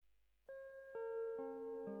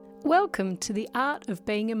Welcome to the Art of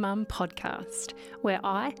Being a Mum podcast, where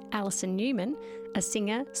I, Alison Newman, a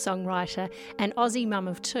singer, songwriter, and Aussie mum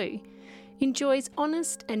of two, enjoys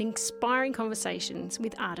honest and inspiring conversations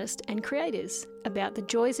with artists and creators about the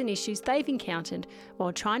joys and issues they've encountered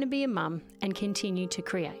while trying to be a mum and continue to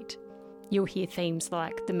create. You'll hear themes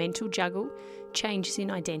like the mental juggle, changes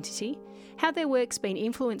in identity, how their work's been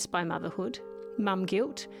influenced by motherhood, mum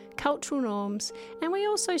guilt, cultural norms, and we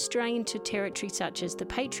also stray into territory such as the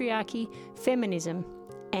patriarchy, feminism,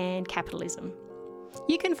 and capitalism.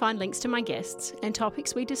 You can find links to my guests and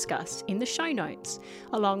topics we discussed in the show notes,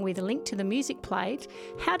 along with a link to the music played,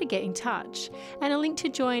 how to get in touch, and a link to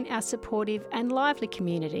join our supportive and lively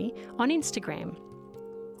community on Instagram.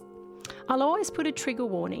 I'll always put a trigger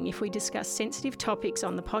warning if we discuss sensitive topics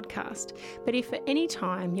on the podcast, but if at any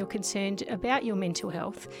time you're concerned about your mental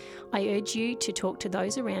health, I urge you to talk to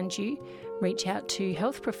those around you, reach out to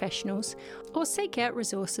health professionals, or seek out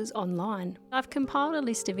resources online. I've compiled a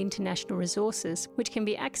list of international resources which can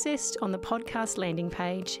be accessed on the podcast landing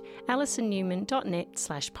page,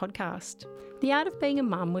 alisonnewman.net/podcast. The Art of Being a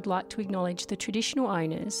Mum would like to acknowledge the traditional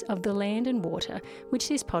owners of the land and water which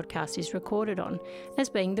this podcast is recorded on,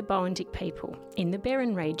 as being the Boandik people in the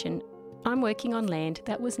Berrin region. I'm working on land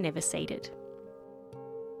that was never ceded.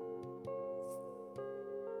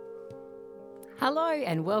 Hello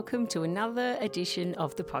and welcome to another edition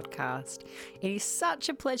of the podcast. It is such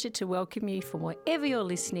a pleasure to welcome you from wherever you're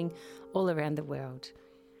listening all around the world.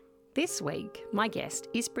 This week, my guest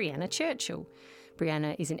is Breanna Churchill.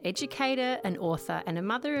 Breanna is an educator, an author, and a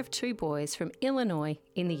mother of two boys from Illinois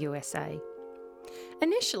in the USA.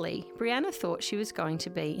 Initially, Breanna thought she was going to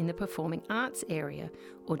be in the performing arts area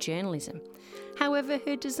or journalism. However,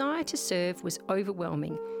 her desire to serve was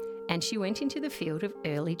overwhelming, and she went into the field of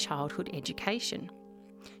early childhood education.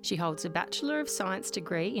 She holds a Bachelor of Science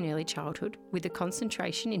degree in early childhood with a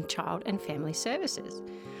concentration in child and family services.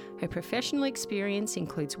 Her professional experience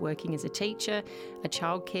includes working as a teacher, a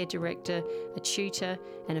childcare director, a tutor,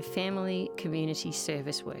 and a family community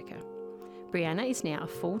service worker. Breanna is now a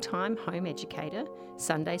full-time home educator,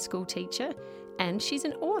 Sunday school teacher, and she's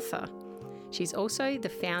an author. She's also the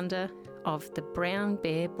founder of the Brown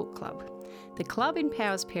Bear Book Club. The club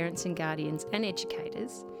empowers parents and guardians and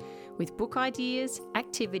educators with book ideas,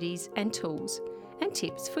 activities and tools and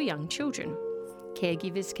tips for young children.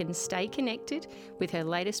 Caregivers can stay connected with her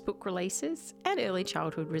latest book releases and early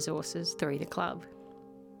childhood resources through the club.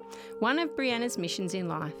 One of Breanna's missions in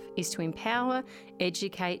life is to empower,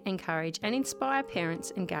 educate, encourage and inspire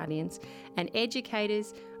parents and guardians and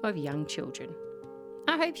educators of young children.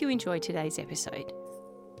 I hope you enjoyed today's episode.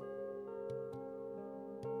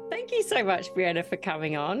 Thank you so much, Breanna, for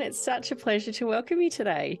coming on. It's such a pleasure to welcome you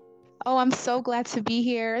today. Oh, I'm so glad to be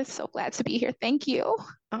here. Thank you.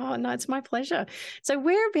 Oh, no, it's my pleasure. So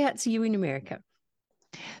whereabouts are you in America?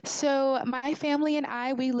 So my family and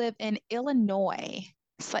we live in Illinois.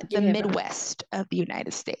 It's like the Midwest of the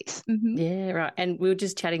United States. Mm-hmm. Yeah, right. And we were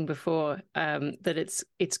just chatting before that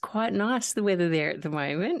it's quite nice, the weather there at the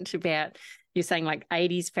moment. You're saying like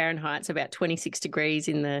 80s Fahrenheit, so about 26 degrees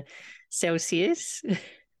in the Celsius.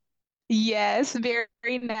 Yes, very,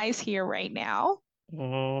 very nice here right now.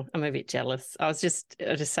 Oh, I'm a bit jealous. I was just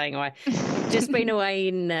saying I've just been away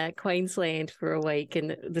in Queensland for a week,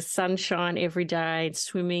 and the sunshine every day, and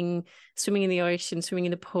swimming in the ocean, swimming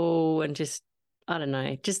in the pool, and just, I don't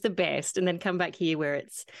know, just the best. And then come back here where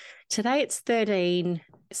today it's 13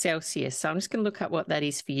 Celsius. So I'm just going to look up what that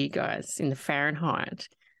is for you guys in the Fahrenheit.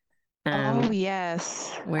 Oh,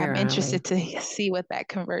 yes. I'm interested to see what that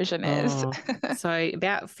conversion is. So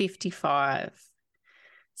about 55.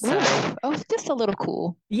 So, just a little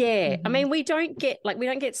cool. Yeah. Mm-hmm. I mean, we don't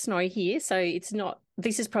get snow here. So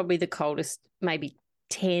this is probably the coldest, maybe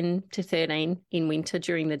 10 to 13 in winter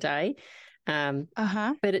during the day. But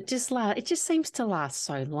it just seems to last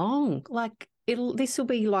so long. Like this will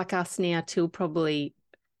be like us now till probably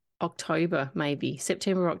October, maybe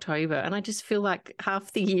September, October. And I just feel like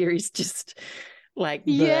half the year is just like,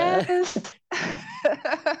 yes.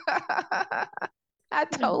 I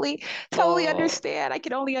totally understand. I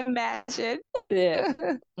can only imagine. Yeah.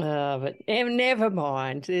 But never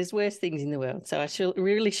mind. There's worse things in the world. So I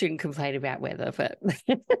really shouldn't complain about weather. But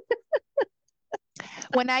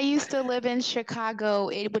when I used to live in Chicago,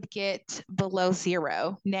 it would get below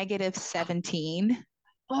zero, -17.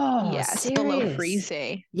 Oh, yes, serious? Below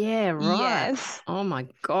freezing. Yeah, right. Yes. Oh my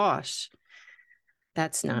gosh.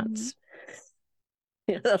 That's nuts.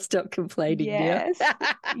 I'll stop complaining now.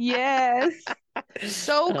 Yes.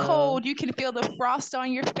 So cold, you can feel the frost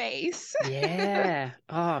on your face. Yeah.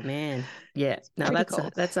 Oh man. Yeah. No,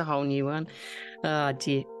 that's a whole new one. Oh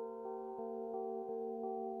dear.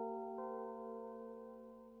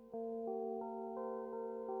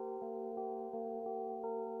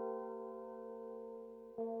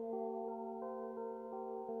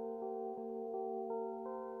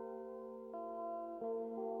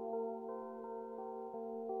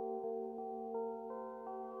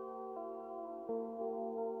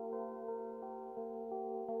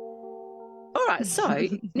 right. So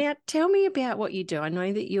now tell me about what you do. I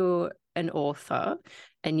know that you're an author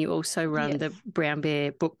and you also run Yes. the Brown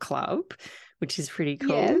Bear Book Club, which is pretty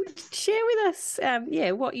cool. Yes. Share with us,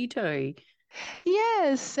 what you do.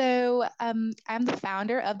 Yes. So I'm the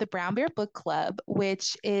founder of the Brown Bear Book Club,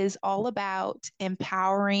 which is all about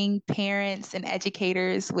empowering parents and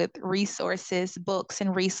educators with resources, books,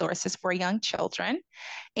 and resources for young children.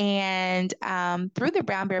 And through the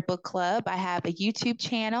Brown Bear Book Club, I have a YouTube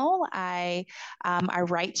channel. I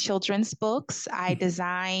write children's books. I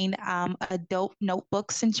design adult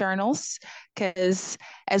notebooks and journals because,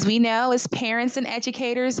 as we know, as parents and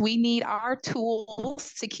educators, we need our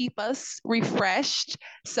tools to keep us refreshed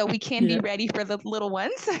so we can be ready for the little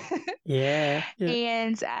ones. Yeah.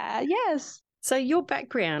 And yes. So your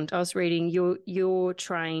background, I was reading, you're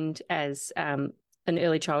trained as an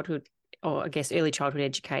early childhood, or I guess early childhood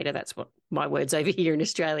educator. That's what my words over here in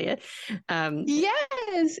Australia.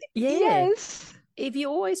 Yes. Yeah. Yes. Have you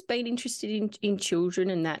always been interested in children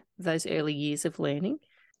and those early years of learning?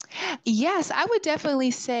 Yes, I would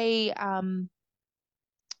definitely say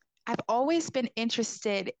I've always been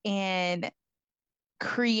interested in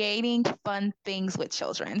creating fun things with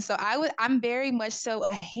children. So I'm very much so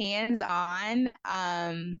a hands-on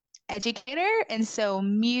educator, and so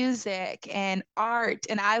music and art,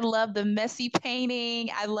 and I love the messy painting.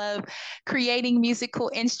 I love creating musical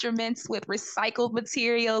instruments with recycled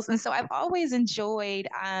materials, and so I've always enjoyed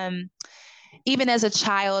even as a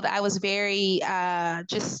child, I was very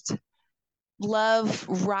just love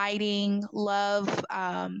writing, love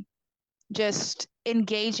just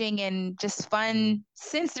engaging in just fun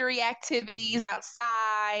sensory activities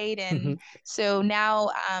outside. And so now,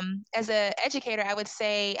 as an educator, I would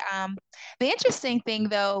say the interesting thing,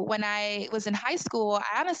 though, when I was in high school,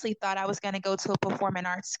 I honestly thought I was going to go to a performing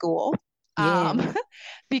arts school. Yeah.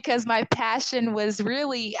 Because my passion was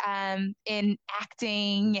really in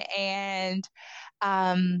acting and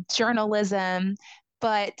journalism.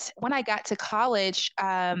 But when I got to college,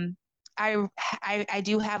 I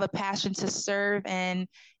do have a passion to serve and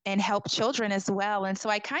help children as well. And so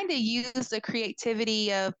I kind of use the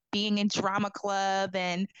creativity of being in drama club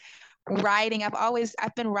and writing.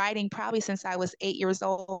 I've been writing probably since I was 8 years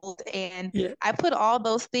old. And Yeah. I put all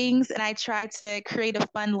those things and I try to create a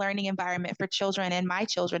fun learning environment for children and my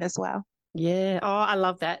children as well. Yeah. Oh, I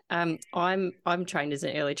love that. I'm trained as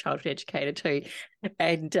an early childhood educator too,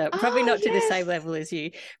 and probably Oh, not to the same yes. level as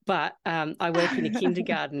you, but I work in a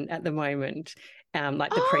kindergarten at the moment,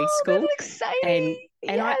 like the Oh, preschool, that's and exciting.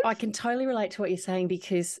 Yes. I can totally relate to what you're saying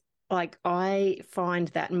because like I find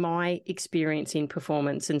that my experience in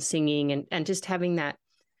performance and singing and just having that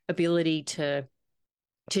ability to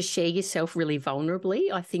share yourself really vulnerably,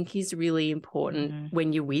 I think is really important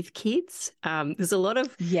when you're with kids. There's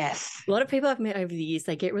Yes. a lot of people I've met over the years,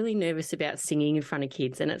 they get really nervous about singing in front of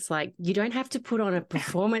kids. And it's like, you don't have to put on a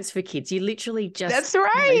performance for kids. You literally just, That's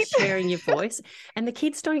right. sharing your voice. And the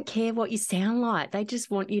kids don't care what you sound like. They just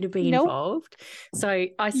want you to be Nope. involved. So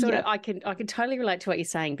Yep. I can totally relate to what you're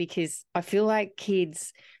saying because I feel like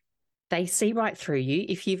kids, they see right through you.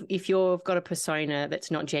 If you've got a persona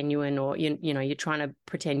that's not genuine, or you're trying to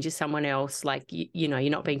pretend you're someone else, like you're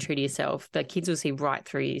not being true to yourself, the kids will see right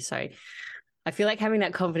through you. So I feel like having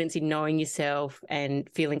that confidence in knowing yourself and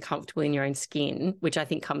feeling comfortable in your own skin, which I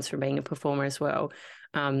think comes from being a performer as well,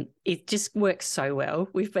 it just works so well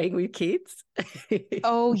with being with kids.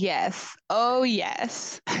 Oh, yes. Oh,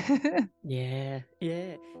 yes. Yeah,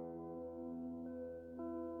 yeah.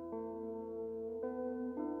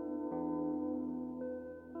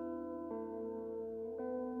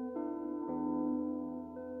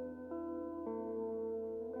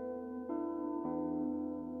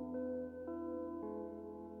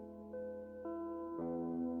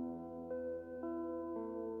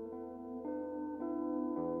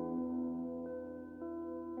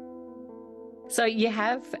 So you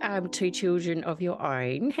have two children of your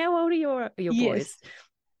own. How old are your Yes. boys?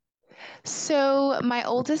 So my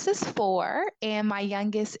oldest is 4 and my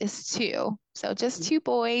youngest is 2. So just 2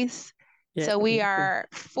 boys. Yeah. So we are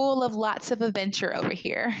full of lots of adventure over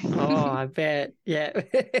here. Oh, I bet. Yeah.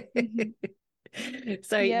 Mhm.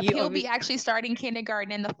 So Yep, you he'll be obviously. actually starting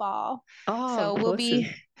kindergarten in the fall. Oh, So we'll be,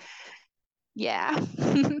 awesome. yeah.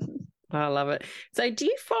 I love it. So do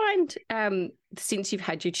you find since you've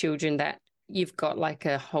had your children that you've got like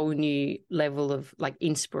a whole new level of like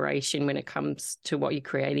inspiration when it comes to what you're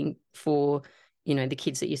creating for, the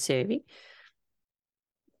kids that you're serving?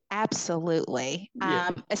 Absolutely. Yeah.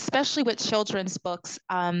 Especially with children's books.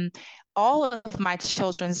 All of my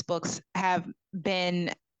children's books have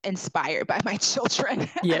been inspired by my children.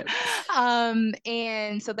 Yeah.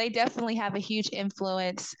 And so they definitely have a huge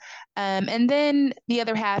influence. And then the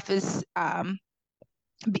other half is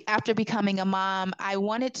after becoming a mom, I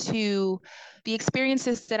wanted to, the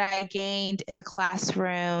experiences that I gained in the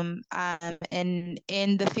classroom and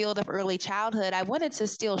in the field of early childhood, I wanted to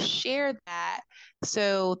still share that.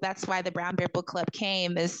 So that's why the Brown Bear Book Club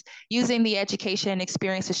came, is using the education and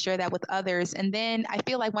experience to share that with others. And then I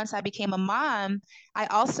feel like once I became a mom, I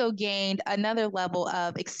also gained another level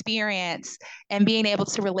of experience and being able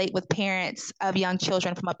to relate with parents of young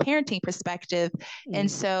children from a parenting perspective.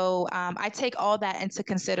 And so I take all that into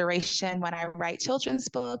consideration when I write children's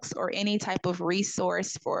books or any type of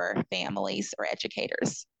resource for families or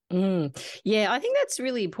educators. Yeah, I think that's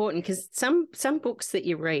really important, because some books that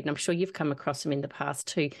you read, and I'm sure you've come across them in the past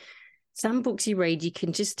too, some books you read, you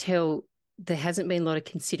can just tell there hasn't been a lot of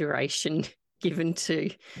consideration given to,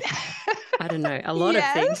 I don't know, a lot of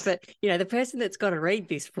things. But, the person that's got to read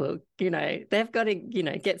this book, they've got to,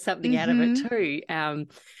 get something out of it too.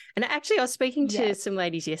 And actually, I was speaking to some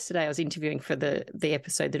ladies yesterday. I was interviewing for the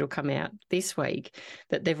episode that'll come out this week,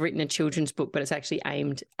 that they've written a children's book, but it's actually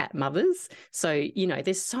aimed at mothers. So,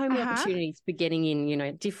 there's so many opportunities for getting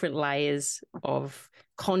in, different layers of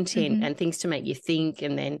content and things to make you think,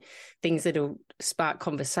 and then things that'll spark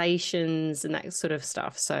conversations and that sort of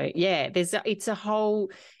stuff. So, yeah, it's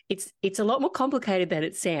a lot more complicated than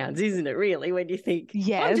it sounds, isn't it, really, when you think,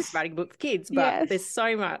 I'm just writing a book for kids, but there's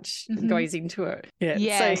so much goes into it. Yeah.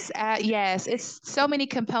 Yes. Yes. It's so many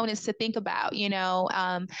components to think about,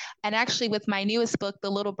 and actually with my newest book,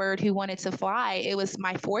 The Little Bird Who Wanted to Fly, it was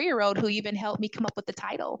my 4-year-old who even helped me come up with the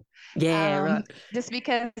title. Yeah, right. Just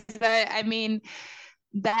because,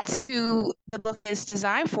 that's who the book is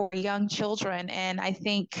designed for, young children. And I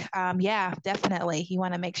think, definitely you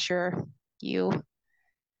want to make sure you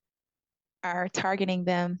are targeting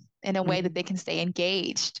them in a way that they can stay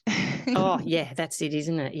engaged. Oh, yeah, that's it,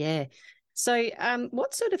 isn't it? Yeah. So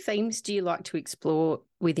what sort of themes do you like to explore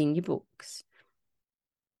within your books?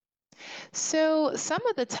 So some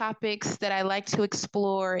of the topics that I like to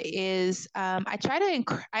explore is I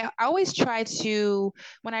always try to,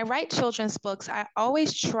 when I write children's books, I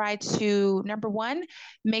always try to, number one,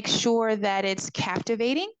 make sure that it's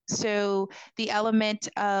captivating. So the element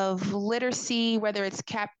of literacy, whether it's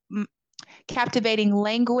captivating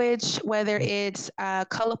language, whether it's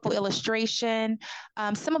colorful illustration,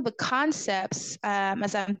 some of the concepts,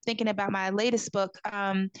 as I'm thinking about my latest book,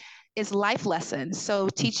 is life lessons. So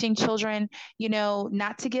teaching children,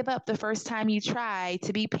 not to give up the first time you try,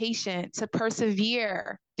 to be patient, to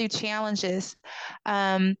persevere through challenges.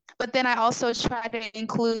 But then I also try to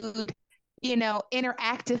include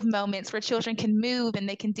interactive moments where children can move and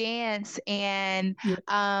they can dance, and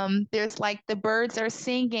there's like the birds are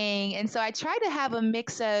singing. And so I try to have a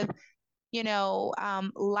mix of,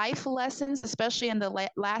 life lessons, especially in the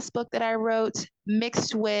last book that I wrote,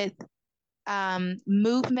 mixed with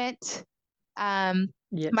movement.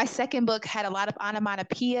 My second book had a lot of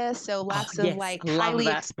onomatopoeia, so lots of like highly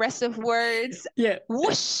expressive words,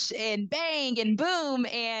 whoosh and bang and boom.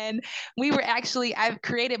 And I've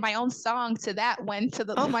created my own song to that one,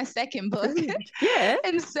 my second book. Yeah.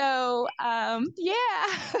 And so, I'm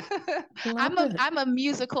a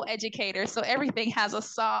musical educator, so everything has a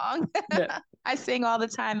song. Yeah. I sing all the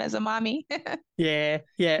time as a mommy. Yeah,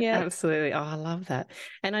 absolutely. Oh, I love that.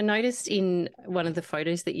 And I noticed in one of the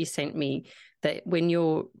photos that you sent me that when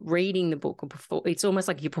you're reading the book, it's almost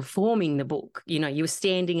like you're performing the book. You're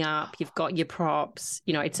standing up, you've got your props.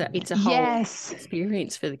 It's a whole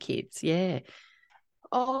experience for the kids. Yeah.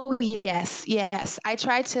 Oh, yes, yes. I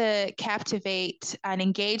try to captivate and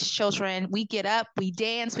engage children. We get up, we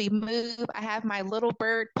dance, we move. I have my little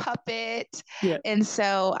bird puppet. Yeah. And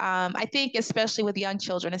so I think especially with young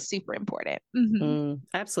children, it's super important.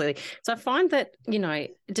 Absolutely. So I find that,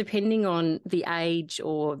 depending on the age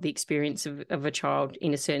or the experience of a child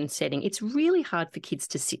in a certain setting, it's really hard for kids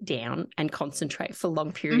to sit down and concentrate for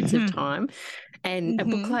long periods of time. And a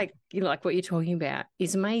book like what you're talking about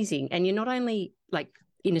is amazing. And you're not only like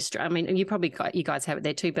in Australia, I mean, you guys have it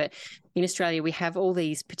there too, but in Australia, we have all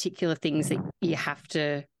these particular things that you have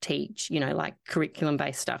to teach, like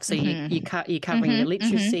curriculum-based stuff. So you're covering your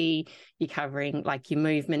literacy, you're covering like your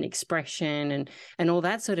movement, expression, and all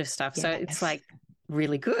that sort of stuff. Yes. So it's like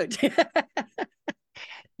really good.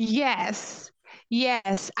 Yes.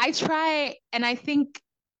 I try, and I think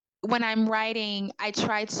when I'm writing, I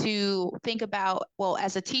try to think about, well,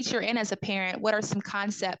 as a teacher and as a parent, what are some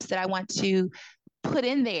concepts that I want to put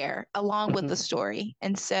in there along with the story.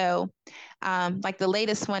 And so like the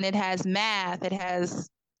latest one, it has math, it has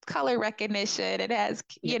color recognition. It has,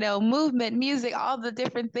 Yeah. movement, music, all the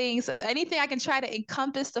different things. So anything I can try to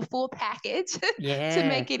encompass the full package to Yeah.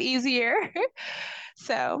 make it easier.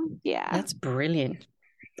 So, yeah. That's brilliant.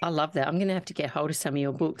 I love that. I'm going to have to get hold of some of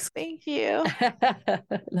your books. Thank you.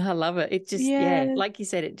 No, I love it. It just, yeah, Yes. like you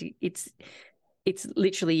said, it's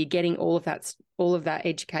literally you're getting all of that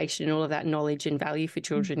education and all of that knowledge and value for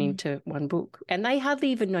children Mhm. into one book. And they hardly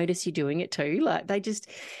even notice you doing it too. Like they just,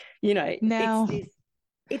 No,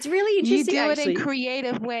 it's really you interesting do it in actually.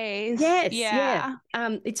 creative ways. Yes, yeah.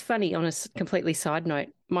 Yeah. It's funny, on a completely side note,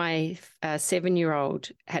 my 7-year-old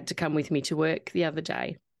had to come with me to work the other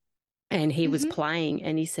day, and he was Hmm. playing,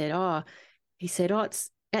 and he said, it's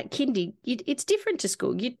at kindy, it's different to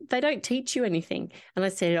school. They don't teach you anything. And I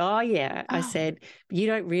said, oh, yeah. I Oh, said, you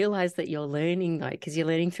don't realize that you're learning, though, because you're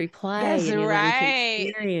learning through play that's and you're learning through right.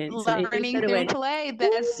 experience. And he Learning sort of through went, play.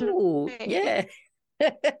 That's ooh, right. yeah,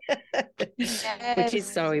 which is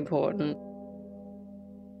Yes. so important.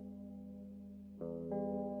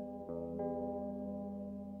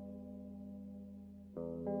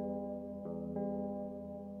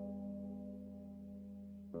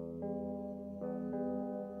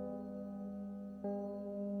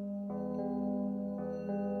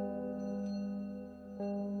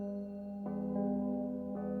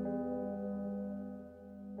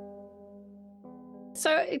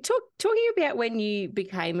 So, talking about when you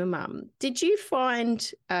became a mum, did you find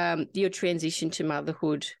your transition to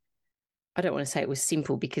motherhood? I don't want to say it was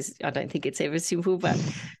simple because I don't think it's ever simple, but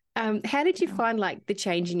how did you No. find like the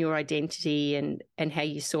change in your identity and how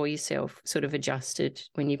you saw yourself sort of adjusted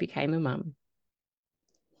when you became a mum?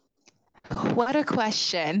 What a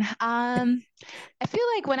question. I feel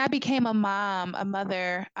like when I became a mom, a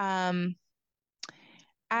mother,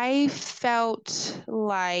 I felt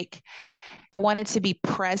like wanted to be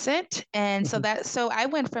present. And so Mhm. I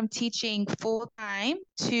went from teaching full time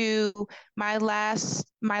to my last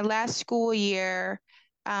school year.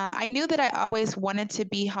 I knew that I always wanted to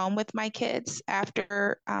be home with my kids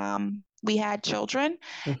after we had children.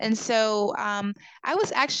 Mhm. And so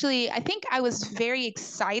I think I was very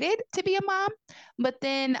excited to be a mom. But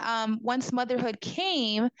then once motherhood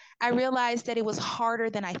came, I realized that it was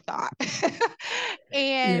harder than I thought. Yeah.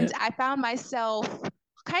 And I found myself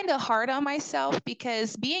kind of hard on myself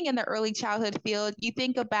because being in the early childhood field, you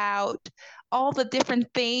think about all the different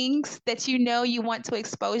things that you want to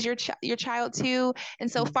expose your child to.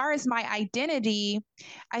 And so Mm. far as my identity,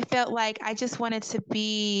 I felt like I just wanted to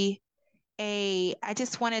be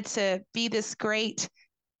this great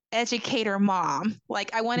educator mom.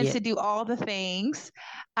 Like I wanted Yeah. to do all the things.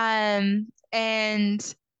 And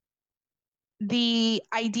the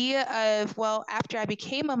idea of, well, after I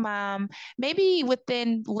became a mom, maybe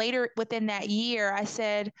within that year, I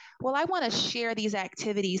said, well, I want to share these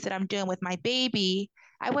activities that I'm doing with my baby.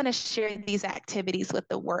 I want to share these activities with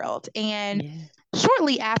the world. And Yeah.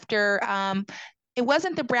 shortly after, it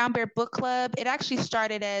wasn't the Brown Bear Book Club. It actually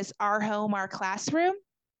started as Our Home, Our Classroom.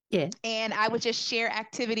 Yeah. And I would just share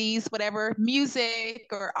activities, whatever music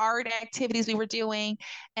or art activities we were doing.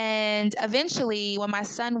 And eventually, when my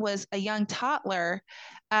son was a young toddler,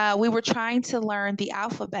 we were trying to learn the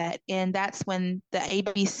alphabet. And that's when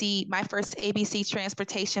my first ABC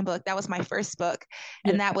transportation book, that was my first book,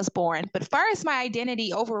 Yeah. and that was born. But as far as my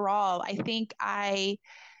identity overall, I think I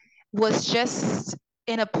was just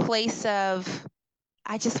in a place of,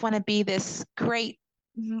 I just want to be this great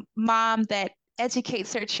mom that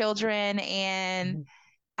educates her children. And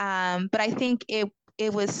Mhm. but I think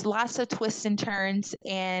it was lots of twists and turns,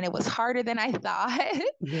 and it was harder than I thought.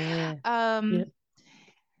 Yeah. Yeah. um,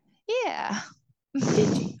 yeah.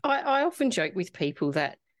 Yeah. I often joke with people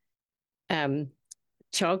that um,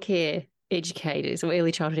 childcare educators or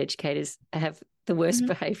early childhood educators have the worst Mhm.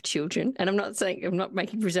 behaved children. And I'm not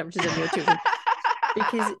making presumptions on your children,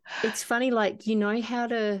 because it's funny, like, you know how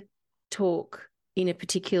to talk in a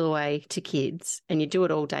particular way to kids and you do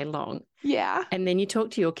it all day long. Yeah. And then you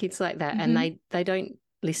talk to your kids like that and Hmm. they don't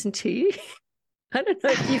listen to you. I don't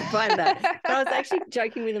know if you find that. But I was actually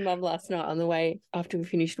joking with a mum last night on the way after we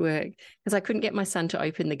finished work because I couldn't get my son to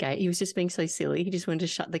open the gate. He was just being so silly. He just wanted to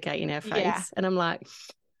shut the gate in our Yeah. face. And I'm like,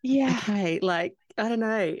 Yeah. okay, like, I don't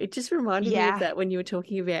know. It just reminded me of Yeah. that when you were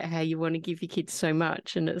talking about how you want to give your kids so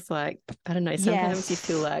much. And it's like, I don't know, sometimes you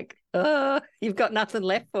feel Yes. like, oh, you've got nothing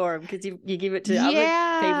left for them because you give it to other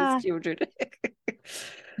people's Yeah. children.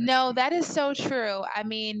 No, that is so true. I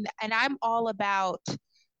mean, and I'm all about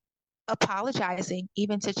apologizing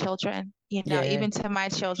even to children, Yeah. even to my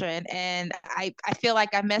children. And I feel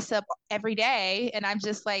like I mess up every day, and I'm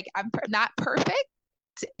just like, not perfect.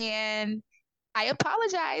 And I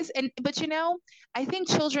apologize. But I think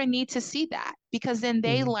children need to see that, because then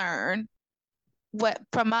they learn what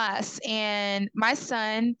from us. And my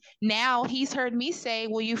son, now he's heard me say,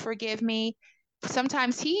 "Will you forgive me?"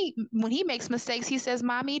 Sometimes when he makes mistakes, he says,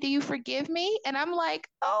 "Mommy, do you forgive me?" And I'm like,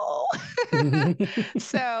 "Oh."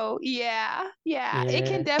 So yeah, it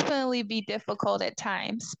can Yeah. definitely be difficult at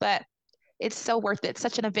times, but it's so worth it.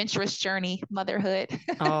 Such an adventurous journey, motherhood.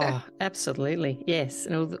 Oh, absolutely. Yes.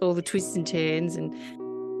 And all the twists and turns. And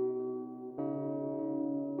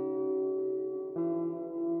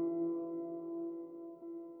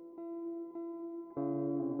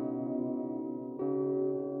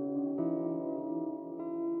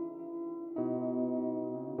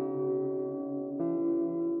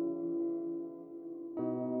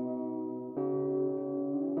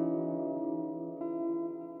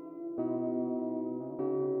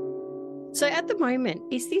so at the moment,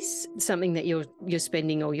 is this something that you're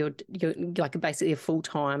spending all your like basically a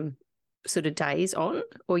full-time sort of days on,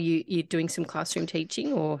 or you're doing some classroom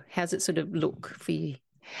teaching, or how's it sort of look for you?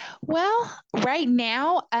 Well, right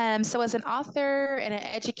now, so as an author and an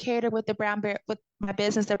educator with with my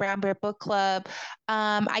business, the Brown Bear Book Club,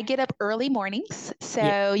 I get up early mornings.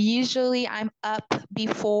 Yeah. So usually I'm up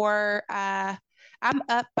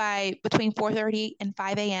by between 4:30 and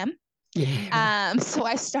 5 a.m. Yeah. So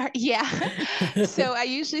I start, yeah. So I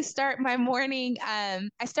usually start my morning. I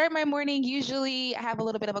start my morning. Usually I have a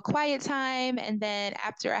little bit of a quiet time. And then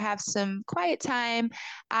after I have some quiet time,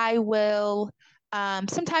 I will,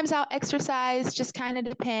 sometimes I'll exercise, just kind of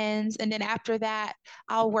depends. And then after that,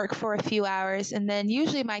 I'll work for a few hours. And then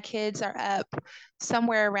usually my kids are up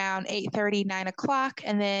somewhere around 8:30, 9 o'clock.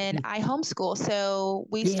 And then I homeschool. So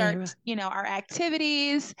we Yeah, start, right. our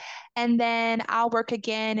activities, and then I'll work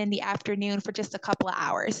again in the afternoon for just a couple of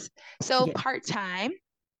hours. So Yeah. part-time,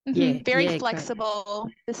 Yeah. very Yeah, great. flexible.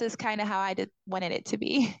 This is kind of how wanted it to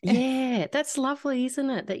be. Yeah, that's lovely, isn't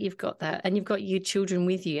it? That you've got that and you've got your children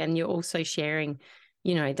with you and you're also sharing,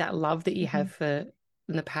 that love that you have Mhm. for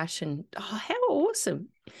and the passion. Oh, how awesome.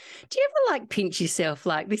 Do you ever like pinch yourself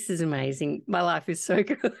like this is amazing? My life is so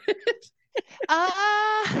good.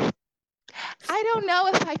 Uh, I don't know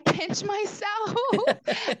if I pinch myself.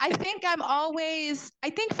 I think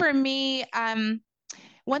for me,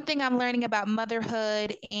 one thing I'm learning about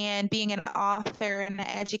motherhood and being an author and an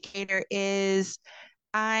educator is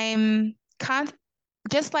I'm con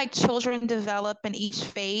just like children develop in each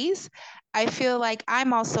phase, I feel like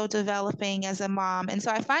I'm also developing as a mom. And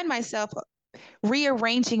so I find myself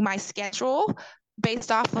rearranging my schedule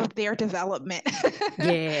based off of their development.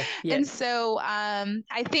 Yeah, yeah. And so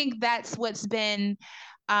I think that's what's been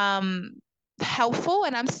um, helpful,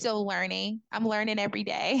 and I'm still learning. I'm learning every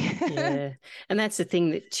day. Yeah. And that's the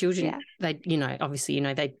thing that Yeah, children, they, obviously,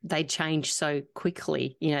 they change so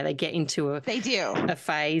quickly. They get into they do. a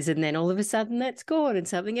phase and then all of a sudden that's gone and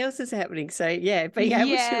something else is happening. So yeah, being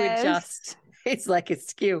able to Yes. adjust is like a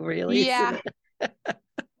skill, really, isn't Yeah. it?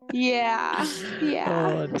 Yeah. Yeah.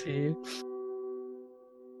 Oh dear.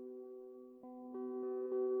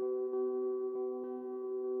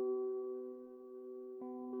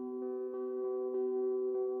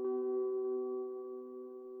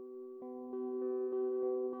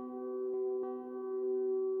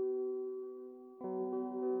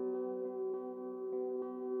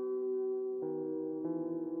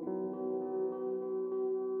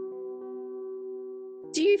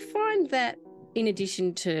 Do you find that in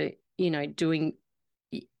addition to, doing,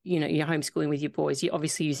 your homeschooling with your boys, you're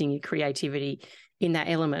obviously using your creativity in that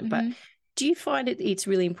element, but Mm-hmm. do you find it's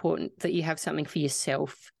really important that you have something for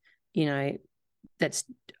yourself, you know, that's,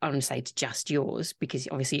 I don't want to say it's just yours because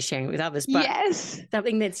obviously you're sharing it with others, but Yes.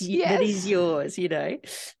 something that is Yes. yours.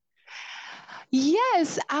 Yes.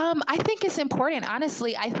 I think it's important.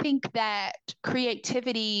 Honestly, I think that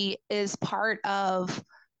creativity is part of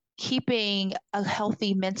keeping a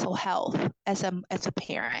healthy mental health as a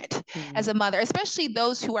parent, as Mm. a mother, especially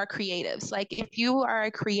those who are creatives. Like if you are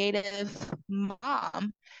a creative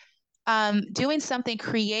mom, doing something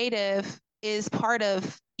creative is part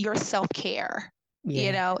of your self-care.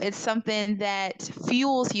 Yeah. It's something that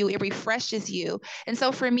fuels you, it refreshes you. And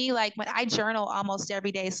so for me, like when I journal almost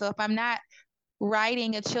every day, so if I'm not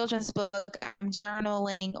writing a children's book, I'm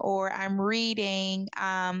journaling or I'm reading,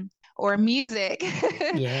 or music,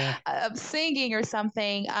 Yeah. singing or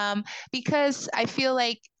something, because I feel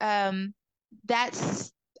like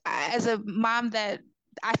that's as a mom that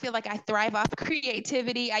I feel like I thrive off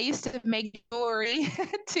creativity. I used to make jewelry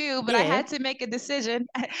too, but I Yeah. had to make a decision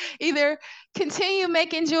either continue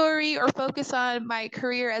making jewelry or focus on my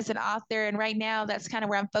career as an author. And right now, that's kind of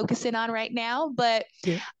where I'm focusing on right now. But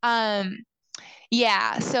Yeah. um,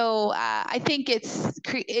 Yeah. So I think it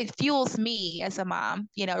fuels me as a mom.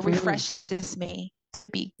 It refreshes me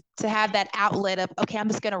to have that outlet of, okay, I'm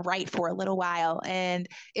just going to write for a little while, and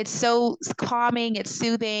it's so calming, it's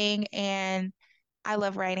soothing, and I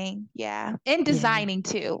love writing. Yeah, and Yeah. designing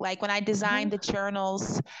too. Like when I design Oh, the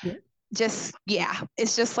journals, yeah.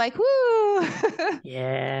 it's just like woo,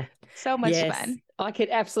 Yeah. so much Yes. fun. I could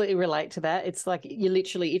absolutely relate to that. It's like you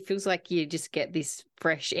literally, it feels like you just get this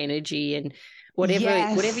fresh energy, and whatever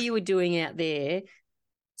Yes. you were doing out there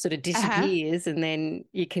sort of Uh-huh. disappears, and then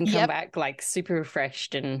you can come Yep. back like super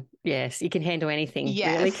refreshed, and yes, you can handle anything,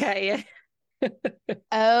 really, Yes. can't you?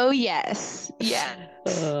 Oh yes. Yes.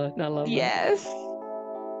 Oh, I love that. Yes.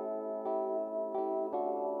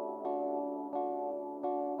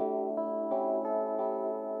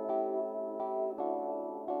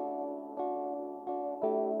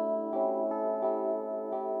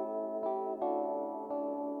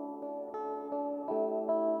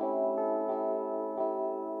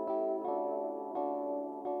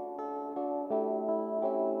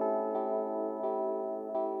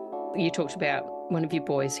 You talked about one of your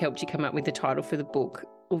boys helped you come up with the title for the book.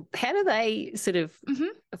 How do they sort of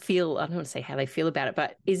Mm-hmm. feel? I don't want to say how they feel about it,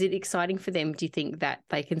 but is it exciting for them? Do you think that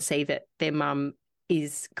they can see that their mum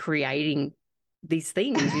is creating these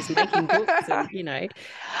things, is making books, and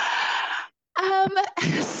Um,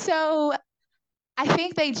 so I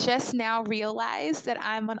think they just now realize that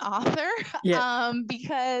I'm an author. Yeah.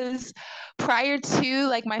 Because prior to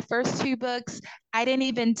like my first two books, I didn't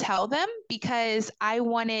even tell them because I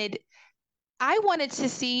wanted to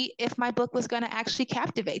see if my book was going to actually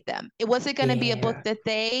captivate them. It wasn't going to be a Yeah. book Right. that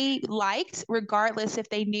they liked, regardless if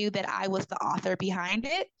they knew that I was the author behind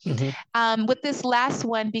it. Hmm. With this last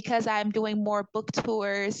one, because I'm doing more book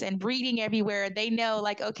tours and reading everywhere, they know,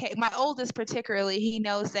 like, okay, my oldest particularly, he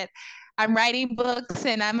knows that I'm writing books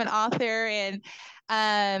and I'm an author. And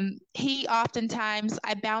he oftentimes,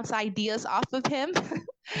 I bounce ideas off of him.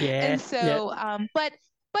 Yeah. And Yeah. so,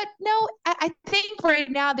 but no, I think right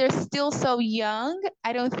now they're still so young.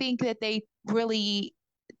 I don't think that they really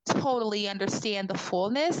totally understand the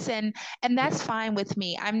fullness, and Yeah. that's fine with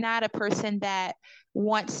me. I'm not a person that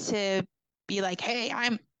wants to be like, hey,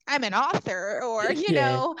 I'm an author, or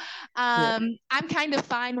Yeah. Yeah. I'm kind of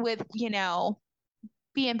fine with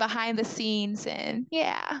being behind the scenes, and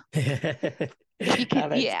yeah, if you Oh,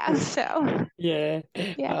 could, that's yeah. good. So Yeah.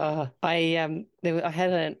 yeah. I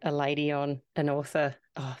had a lady on, an author,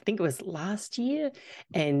 I think it was last year,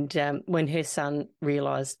 and when her son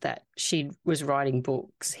realized that she was writing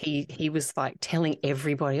books, he was like telling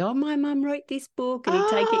everybody, "Oh, my mum wrote this book," and he'd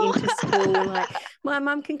take it into school, Oh. like, "My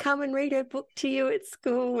mum can come and read her book to you at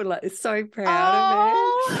school," and like so proud of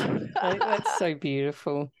her. Oh. That's so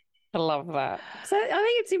beautiful. I love that. So I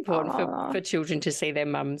think it's important for Oh. children to see their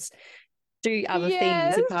mums do other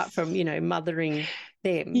things apart Yes. from, mothering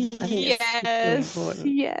them. I think it's really Yes, important.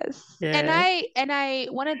 yes. And Yeah. I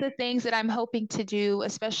one of the things that I'm hoping to do,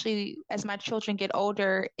 especially as my children get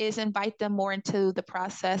older, is invite them more into the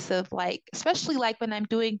process of, like, especially like when I'm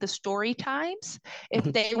doing the story times, if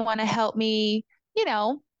Mhm. they want to help me,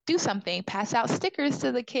 do something, pass out stickers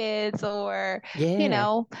to the kids, or,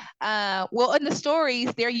 Yeah. well, in the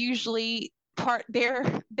stories, they're usually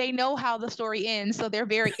they know how the story ends, so they're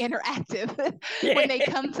very interactive when Yeah. they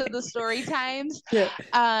come to the story times. Yeah.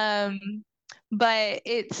 um but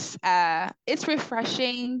it's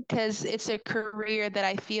refreshing because it's a career that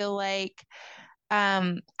I feel like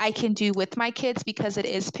I can do with my kids because it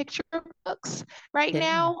is picture books right Yeah.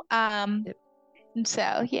 now. Yep. And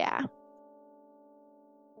so yeah.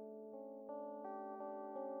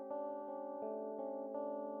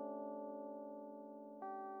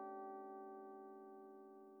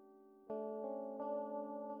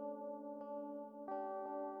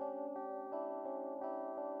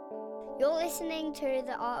 You're listening to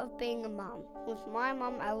The Art of Being a Mum with my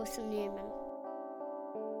mum, Alison Newman.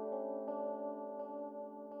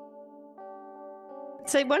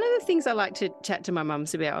 So one of the things I like to chat to my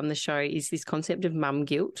mums about on the show is this concept of mum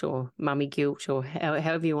guilt or mummy guilt, or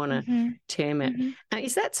however you want to Mm-hmm. term it. Mm-hmm.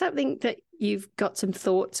 Is that something that you've got some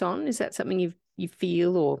thoughts on? Is that something you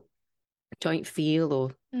feel or don't feel,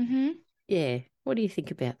 or Mm-hmm. yeah? What do you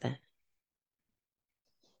think about that?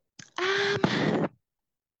 um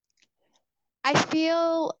I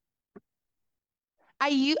feel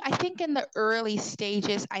I think in the early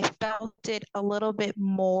stages I felt it a little bit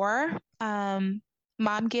more,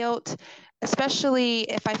 mom guilt, especially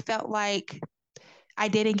if I felt like I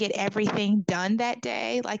didn't get everything done that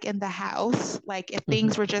day, like in the house. Like if Hmm.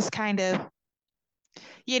 things were just kind of,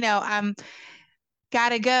 I'm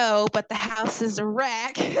gotta go, but the house is a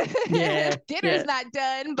wreck. Yeah. Dinner's Yeah. not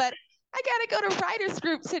done, but I got to go to writer's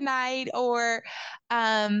group tonight, or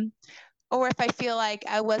if I feel like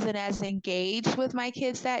I wasn't as engaged with my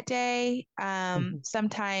kids that day.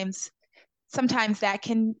 Sometimes that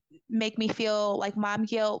can make me feel like mom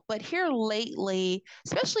guilt. But here lately,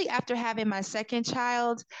 especially after having my second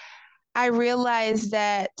child, I realized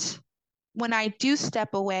that when I do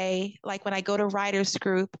step away, like when I go to writer's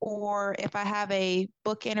group, or if I have a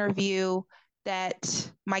book interview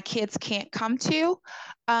that my kids can't come to,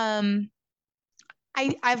 um,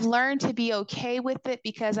 I've learned to be okay with it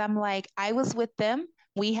because I'm like, I was with them.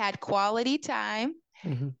 We had quality time.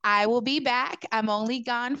 I will be back. I'm only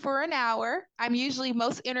gone for an hour.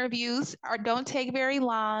 Most interviews don't take very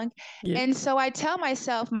long. Yep. And so I tell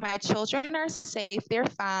myself my children are safe, they're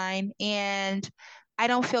fine. And I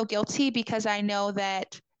don't feel guilty because I know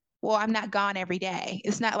that, well, I'm not gone every day.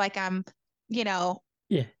 It's not like I'm,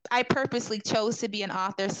 Yeah. I purposely chose to be an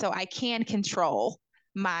author so I can control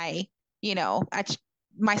my, you know,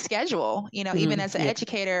 my schedule, even as an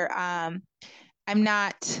educator. I'm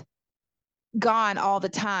not gone all the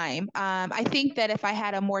time. I think that if I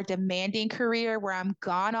had a more demanding career where I'm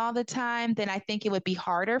gone all the time, then I think it would be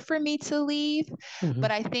harder for me to leave.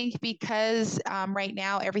 But I think because right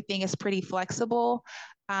now everything is pretty flexible,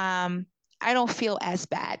 I don't feel as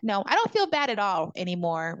bad. No, I don't feel bad at all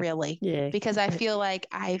anymore, really. Yeah. Because I feel like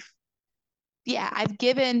I've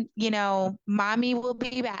given, mommy will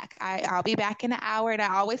be back. I'll be back in an hour. And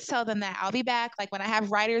I always tell them that I'll be back. Like when I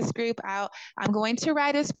have writers group, I'm going to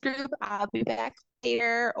writers group. I'll be back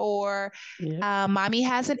later. Or mommy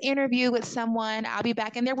has an interview with someone. I'll be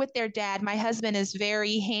back. And they're with their dad. My husband is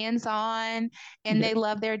very hands-on and they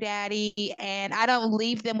love their daddy. And I don't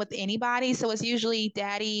leave them with anybody. So it's usually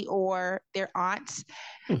daddy or their aunts.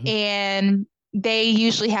 And they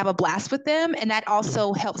usually have a blast with them. And that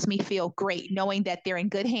also helps me feel great knowing that they're in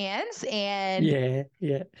good hands. And, yeah.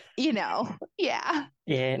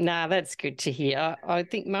 Yeah, no, that's good to hear. I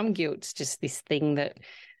think mum guilt's just this thing that,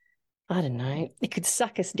 I don't know, it could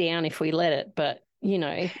suck us down if we let it, but,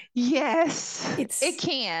 Yes, it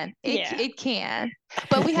can. It can.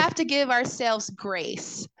 But we have to give ourselves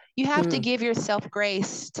grace. You have to give yourself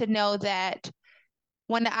grace to know that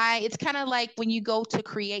it's kind of like when you go to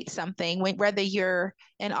create something, whether you're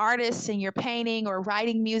an artist and you're painting or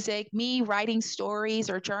writing music, me writing stories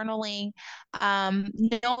or journaling,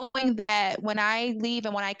 knowing that when I leave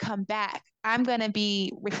and when I come back, I'm going to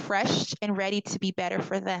be refreshed and ready to be better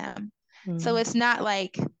for them. So it's not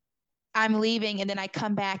like I'm leaving and then I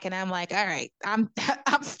come back and I'm like, all right, I'm,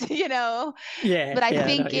 Yeah. But I know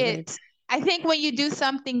think what you mean. I think when you do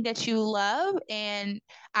something that you love, and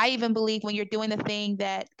I even believe when you're doing the thing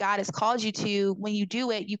that God has called you to, when you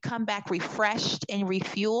do it, you come back refreshed and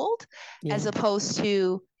refueled, as opposed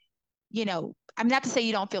to, I'm not to say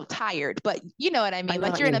you don't feel tired, but you know what I mean? know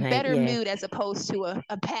Like what you're you in a mean, better yeah. mood as opposed to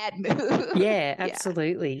a bad mood. Yeah,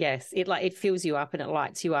 absolutely. Yes. It fills you up and it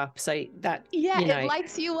lights you up. So that, it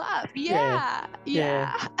lights you up. Yeah.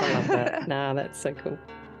 I love that. Nah, that's so cool.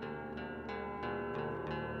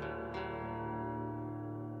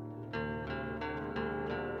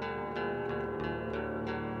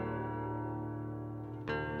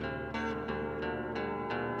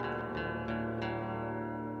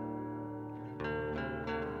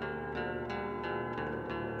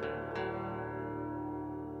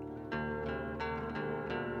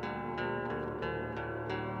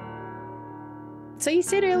 So you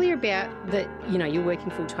said earlier about that, you're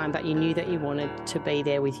working full time, but you knew that you wanted to be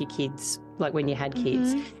there with your kids, like when you had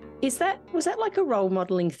kids. Was that like a role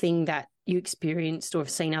modeling thing that you experienced or have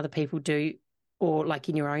seen other people do, or like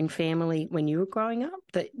in your own family when you were growing up,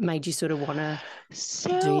 that made you sort of want to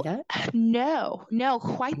do that? No,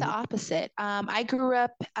 quite the opposite. I grew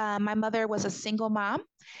up, my mother was a single mom,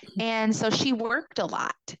 and so she worked a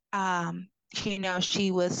lot.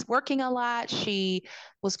 She was working a lot. She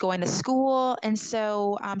was going to school, and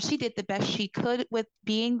so she did the best she could with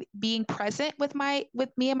being present with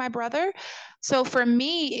me and my brother. So for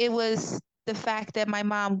me, it was the fact that my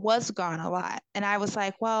mom was gone a lot, and I was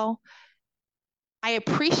like, well, I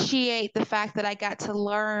appreciate the fact that I got to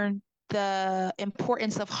learn the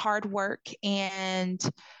importance of hard work and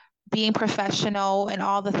being professional and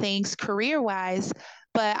all the things career wise.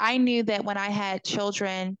 But I knew that when I had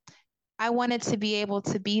children, I wanted to be able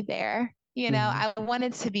to be there. I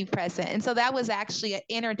wanted to be present. And so that was actually an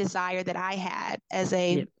inner desire that I had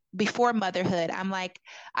before motherhood. I'm like,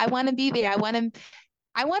 I want to be there.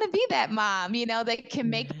 I want to be that mom, that can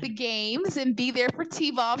make the games and be there for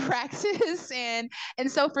T-ball practice. And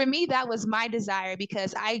so for me, that was my desire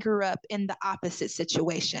because I grew up in the opposite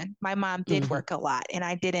situation. My mom did work a lot and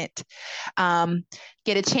I didn't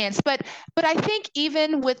get a chance. But I think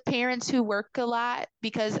even with parents who work a lot,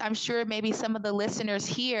 because I'm sure maybe some of the listeners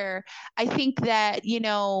here, I think that,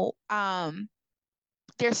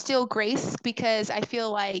 there's still grace because I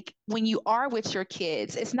feel like when you are with your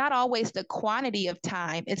kids, it's not always the quantity of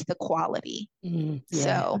time, it's the quality. Yeah.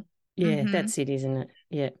 So, yeah, that's it, isn't it?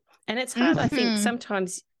 Yeah. And it's hard. I think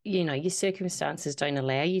sometimes, your circumstances don't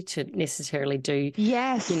allow you to necessarily do,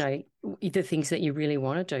 yes, the things that you really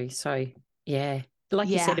want to do. So, yeah, like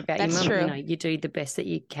you said about your that's mum, true. you do the best that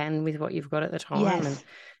you can with what you've got at the time. Yes. And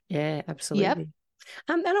yeah, absolutely. Yep.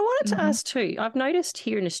 And I wanted to ask too, I've noticed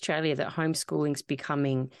here in Australia that homeschooling's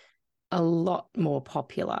becoming a lot more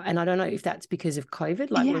popular. And I don't know if that's because of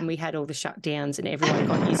COVID, like when we had all the shutdowns and everyone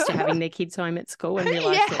got used to having their kids home at school and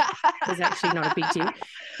realised that it was actually not a big deal.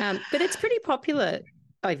 But it's pretty popular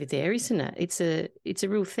over there, isn't it? It's a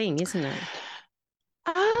real thing, isn't it?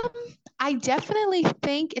 I definitely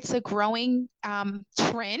think it's a growing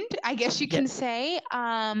trend, I guess you can say.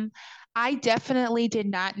 I definitely did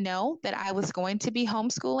not know that I was going to be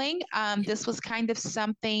homeschooling. This was kind of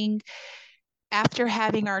something after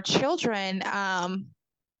having our children, and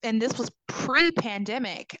this was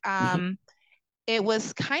pre-pandemic. It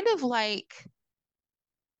was kind of like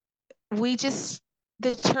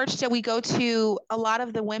the church that we go to, a lot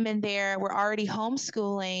of the women there were already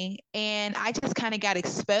homeschooling, and I just kind of got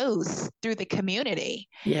exposed through the community.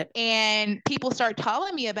 Yeah. And people start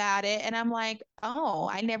telling me about it, and I'm like, oh,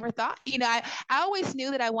 I never thought, I always knew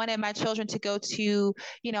that I wanted my children to go to,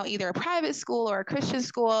 either a private school or a Christian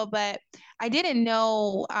school, but I didn't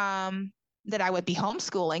know that I would be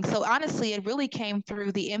homeschooling. So honestly, it really came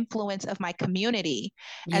through the influence of my community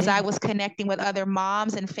as I was connecting with other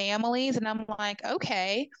moms and families. And I'm like,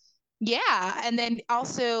 okay, yeah. And then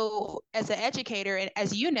also as an educator, and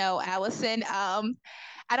as you know, Allison, I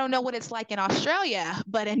don't know what it's like in Australia,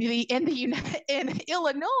 but in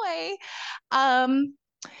Illinois,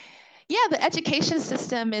 the education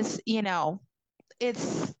system is,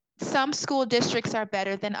 it's some school districts are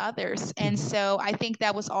better than others. And so I think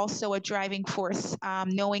that was also a driving force,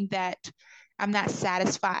 knowing that I'm not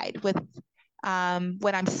satisfied with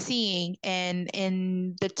what I'm seeing and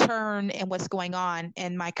in the turn and what's going on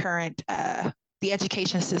in my current the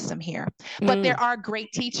education system here. But there are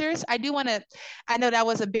great teachers. I know that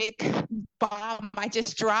was a big bomb I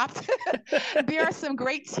just dropped. There are some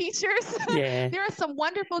great teachers. Yeah. There are some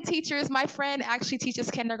wonderful teachers. My friend actually teaches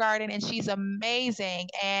kindergarten and she's amazing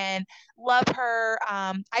and love her.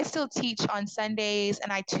 I still teach on Sundays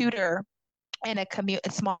and I tutor in a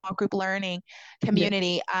small group learning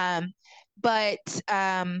community. But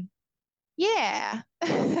yeah.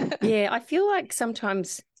 Yeah, I feel like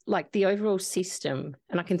sometimes like the overall system,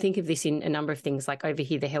 and I can think of this in a number of things, like over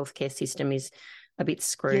here, the healthcare system is a bit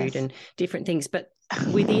screwed and different things. But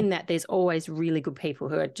within that, there's always really good people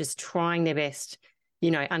who are just trying their best,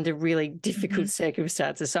 under really difficult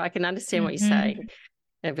circumstances. So I can understand what you're saying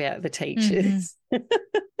about the teachers.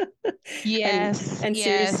 Yes. And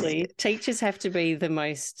seriously, teachers have to be the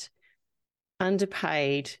most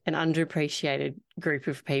underpaid and underappreciated group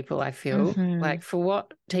of people, I feel. Like for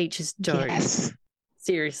what teachers do.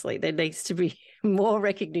 Seriously, there needs to be more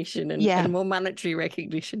recognition and more monetary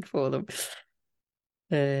recognition for them.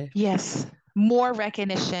 Yes, more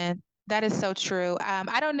recognition. That is so true.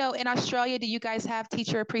 I don't know, in Australia, do you guys have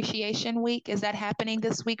Teacher Appreciation Week? Is that happening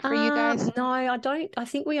this week for you guys? No, I don't. I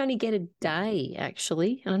think we only get a day,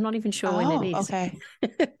 actually, and I'm not even sure when it is. Okay.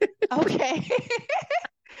 Okay.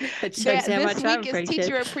 It shows how much I appreciate. This week is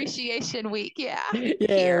Teacher Appreciation Week. Yeah.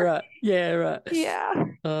 Right. Yeah, right. Yeah.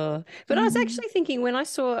 But I was actually thinking when I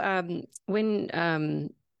saw when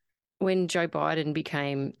Joe Biden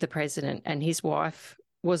became the president and his wife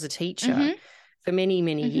was a teacher for many,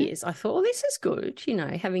 many years, I thought, well, this is good,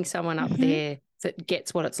 having someone up there that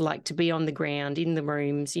gets what it's like to be on the ground, in the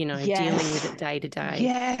rooms, dealing with it day to day.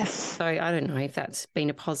 Yes. So I don't know if that's been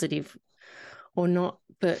a positive or not,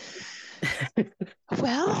 but...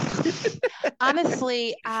 Well,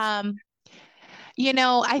 honestly, I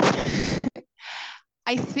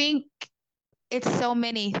think it's so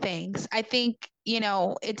many things. I think,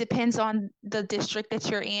 it depends on the district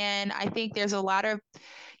that you're in. I think there's a lot of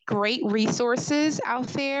great resources out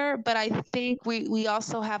there, but I think we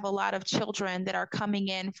also have a lot of children that are coming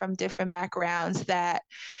in from different backgrounds that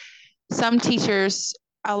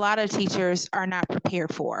a lot of teachers are not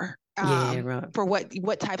prepared for. Yeah, right. for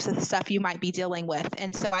what types of stuff you might be dealing with.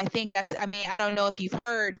 And so I think that, I mean, I don't know if you've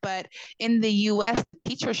heard, but in the US, the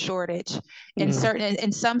teacher shortage in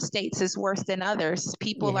some states is worse than others.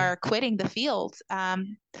 People are quitting the field,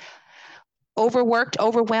 overworked,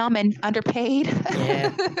 overwhelmed, and underpaid.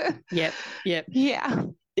 Yeah. Yep. Yeah.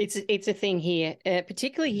 It's a thing here,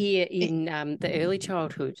 particularly here in the early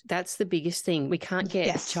childhood. That's the biggest thing. We can't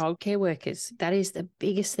get childcare workers. That is the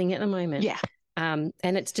biggest thing at the moment. Yeah. And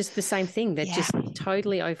it's just the same thing. They're just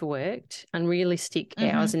totally overworked, unrealistic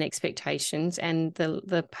hours and expectations, and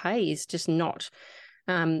the pay is just not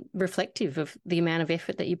reflective of the amount of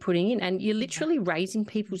effort that you're putting in. And you're literally raising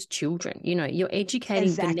people's children. You know, you're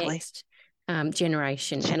educating the next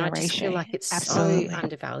generation. And I just feel like it's so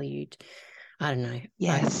undervalued. I don't know.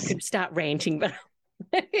 Yes. I could start ranting, but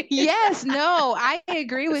yes, no, I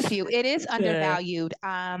agree with you. It is undervalued.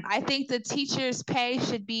 I think the teachers' pay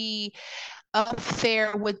should be up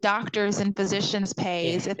there with doctors and physicians'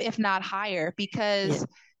 pays, if not higher, because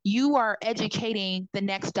you are educating the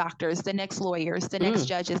next doctors, the next lawyers, the next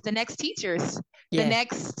judges, the next teachers, the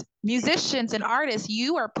next musicians and artists.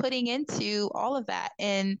 You are putting into all of that,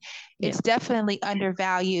 and it's definitely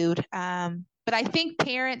undervalued. But I think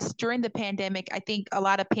parents during the pandemic, I think a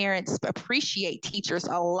lot of parents appreciate teachers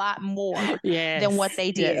a lot more than what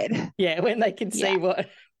they did. Yeah, when they can see what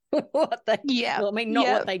they well, I mean, not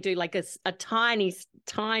what they do, like a tiny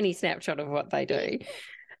snapshot of what they do.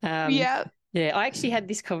 Yeah, I actually had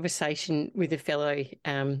this conversation with a fellow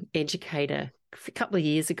educator a couple of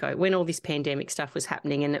years ago when all this pandemic stuff was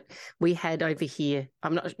happening, and we had over here,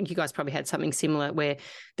 you guys probably had something similar where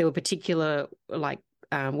there were particular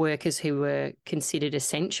workers who were considered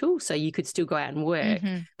essential, so you could still go out and work,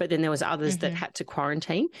 but then there was others that had to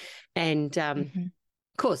quarantine, and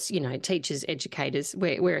of course, you know, teachers, educators,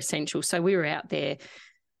 we're essential, so we were out there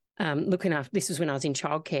looking after. This was when I was in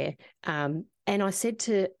childcare, and I said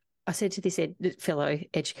to this fellow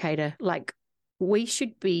educator, like, we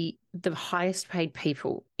should be the highest paid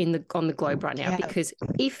people on the globe right now, because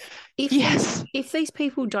if these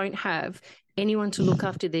people don't have anyone to look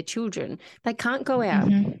after their children, they can't go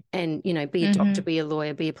out and, you know, be a doctor, be a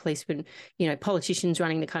lawyer, be a policeman, you know, politicians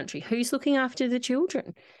running the country. Who's looking after the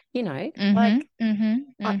children? You know,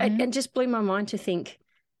 it just blew my mind to think,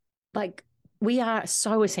 like, we are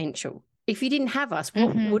so essential. If you didn't have us,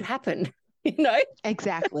 what would happen? You know?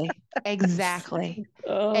 Exactly. Exactly.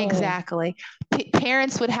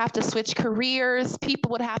 Parents would have to switch careers.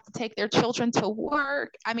 People would have to take their children to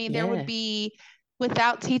work. I mean, there would be,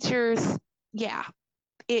 without teachers,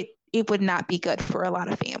 it would not be good for a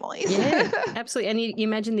lot of families. Yeah, absolutely. And you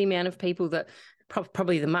imagine the amount of people that,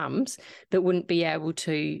 probably the mums, that wouldn't be able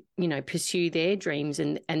to, you know, pursue their dreams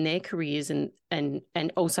and their careers, and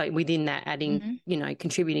also within that adding, you know,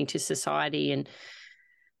 contributing to society, and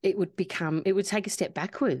it would take a step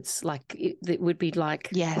backwards. Like it would be like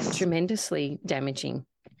tremendously damaging.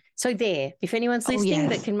 So if anyone's listening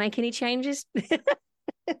that can make any changes.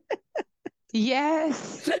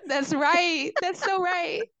 Yes, that's right. That's so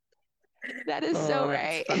right. That is so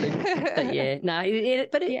right. But yeah,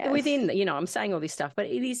 no, within, you know, I'm saying all this stuff, but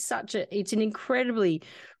it is it's an incredibly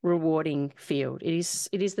rewarding field. It is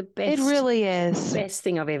the best. It really is. Best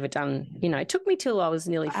thing I've ever done. You know, it took me till I was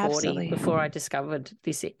nearly 40 before I discovered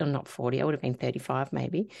this. Or not 40, I would have been 35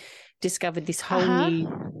 maybe. Discovered this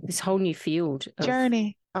whole new field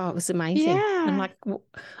journey. Oh, it was amazing. Yeah. I'm like,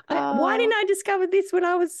 why didn't I discover this when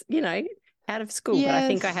I was, you know, out of school? But I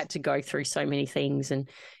think I had to go through so many things and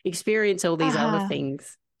experience all these other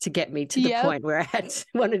things to get me to the point where I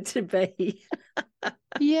wanted to be.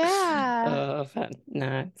 Yeah. Oh, fun.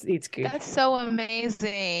 No, it's good. That's so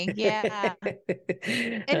amazing. Yeah.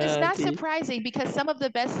 And it's not surprising, because some of the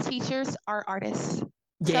best teachers are artists.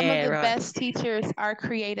 Some of the best teachers are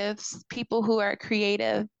creatives, people who are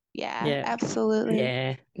creative. Yeah, absolutely.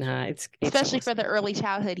 Yeah, no, it's especially awesome. For the early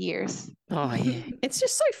childhood years. Oh yeah, it's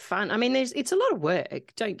just so fun. I mean, it's a lot of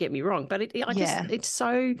work. Don't get me wrong, but it's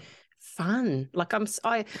so fun. Like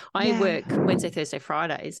I work Wednesday, Thursday,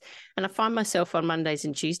 Fridays, and I find myself on Mondays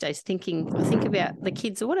and Tuesdays I think about the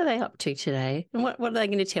kids. What are they up to today? And what are they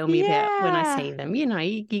going to tell me about when I see them? You know,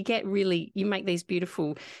 you get you make these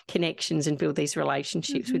beautiful connections and build these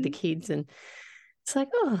relationships with the kids, and it's like,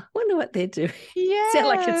 oh, I wonder what they're doing. Yeah. Sound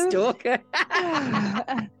like a stalker.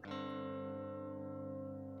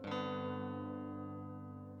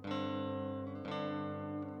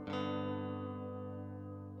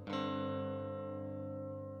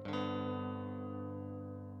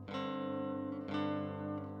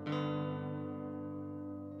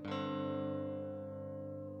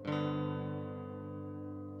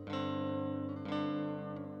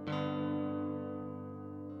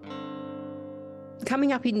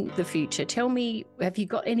 coming up in the future, tell me, have you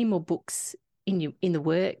got any more books in the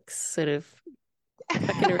works, sort of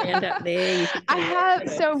fucking around up there? I have.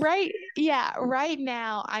 So right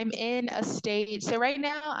now I'm in a stage. So right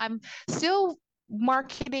now I'm still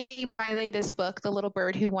marketing my latest book, The Little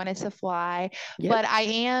Bird Who Wanted to Fly, but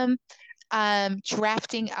I am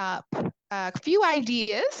drafting up a few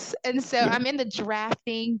ideas. And so I'm in the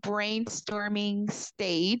drafting, brainstorming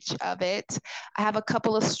stage of it. I have a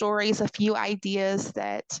couple of stories, a few ideas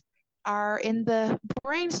that are in the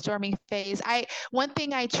brainstorming phase. One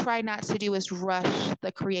thing I try not to do is rush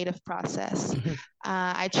the creative process.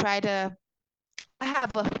 I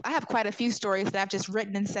have quite a few stories that I've just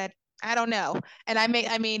written and said, I don't know. And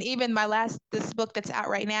even this book that's out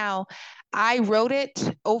right now, I wrote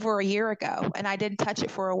it over a year ago and I didn't touch it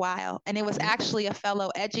for a while. And it was actually a fellow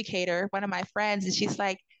educator, one of my friends, and she's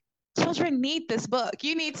like, children need this book.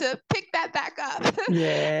 You need to pick that back up.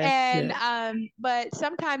 But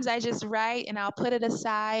sometimes I just write and I'll put it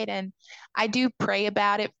aside and I do pray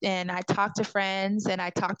about it and I talk to friends and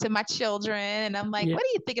I talk to my children and I'm like, what do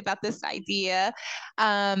you think about this idea?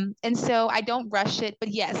 And so I don't rush it, but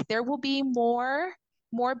yes, there will be more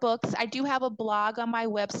books. I do have a blog on my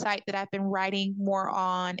website that I've been writing more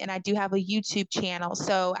on, and I do have a YouTube channel.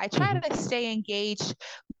 So I try to stay engaged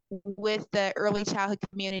with the early childhood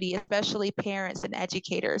community, especially parents and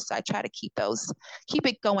educators. So I try to keep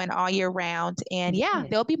it going all year round. And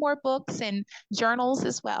there'll be more books and journals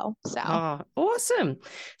as well. So awesome.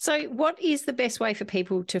 So what is the best way for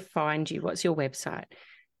people to find you? What's your website?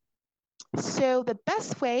 So the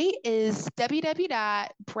best way is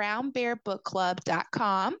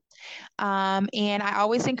www.brownbearbookclub.com. And I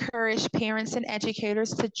always encourage parents and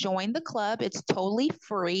educators to join the club. It's totally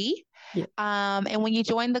free. And when you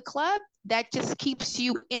join the club, that just keeps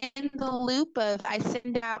you in the loop of, I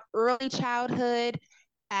send out early childhood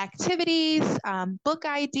activities, book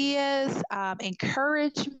ideas,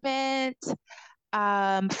 encouragement,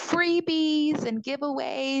 freebies and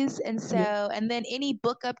giveaways. And then any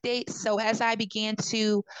book updates. So as I began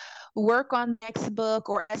to work on the next book,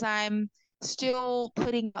 or as I'm still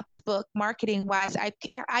putting up the book marketing wise, I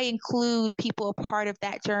include people a part of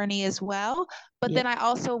that journey as well. But then I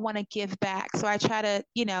also want to give back. So I try to,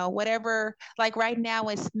 whatever, like right now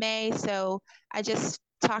it's May. So I just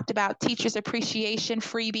talked about Teachers Appreciation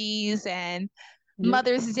freebies and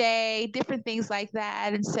Mother's Day, different things like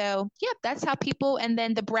that. And so, that's how people, and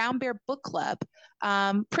then the Brown Bear Book Club,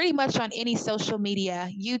 pretty much on any social media,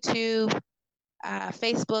 YouTube,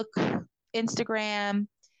 Facebook, Instagram,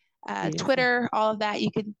 Twitter, all of that.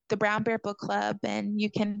 The Brown Bear Book Club, and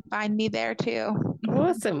you can find me there too.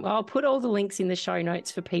 Awesome. I'll put all the links in the show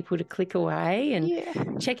notes for people to click away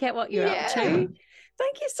and check out what you're up to.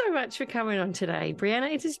 Thank you so much for coming on today,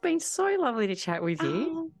 Breanna. It's just been so lovely to chat with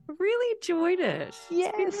you. I really enjoyed it.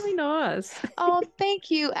 It's been really nice. Thank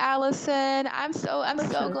you, Allison. I'm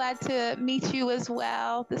so glad to meet you as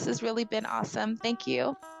well. This has really been awesome. Thank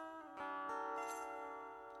you.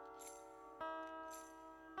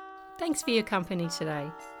 Thanks for your company today.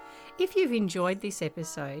 If you've enjoyed this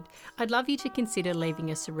episode, I'd love you to consider leaving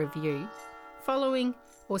us a review, following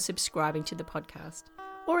or subscribing to the podcast,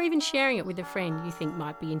 or even sharing it with a friend you think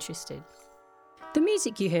might be interested. The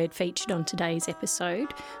music you heard featured on today's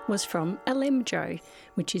episode was from Alemjo,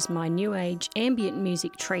 which is my new age ambient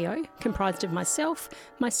music trio comprised of myself,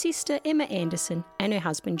 my sister Emma Anderson and her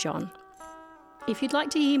husband John. If you'd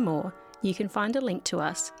like to hear more, you can find a link to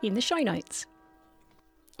us in the show notes.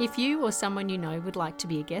 If you or someone you know would like to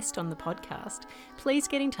be a guest on the podcast, please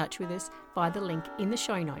get in touch with us via the link in the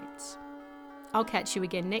show notes. I'll catch you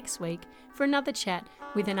again next week for another chat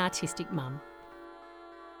with an artistic mum.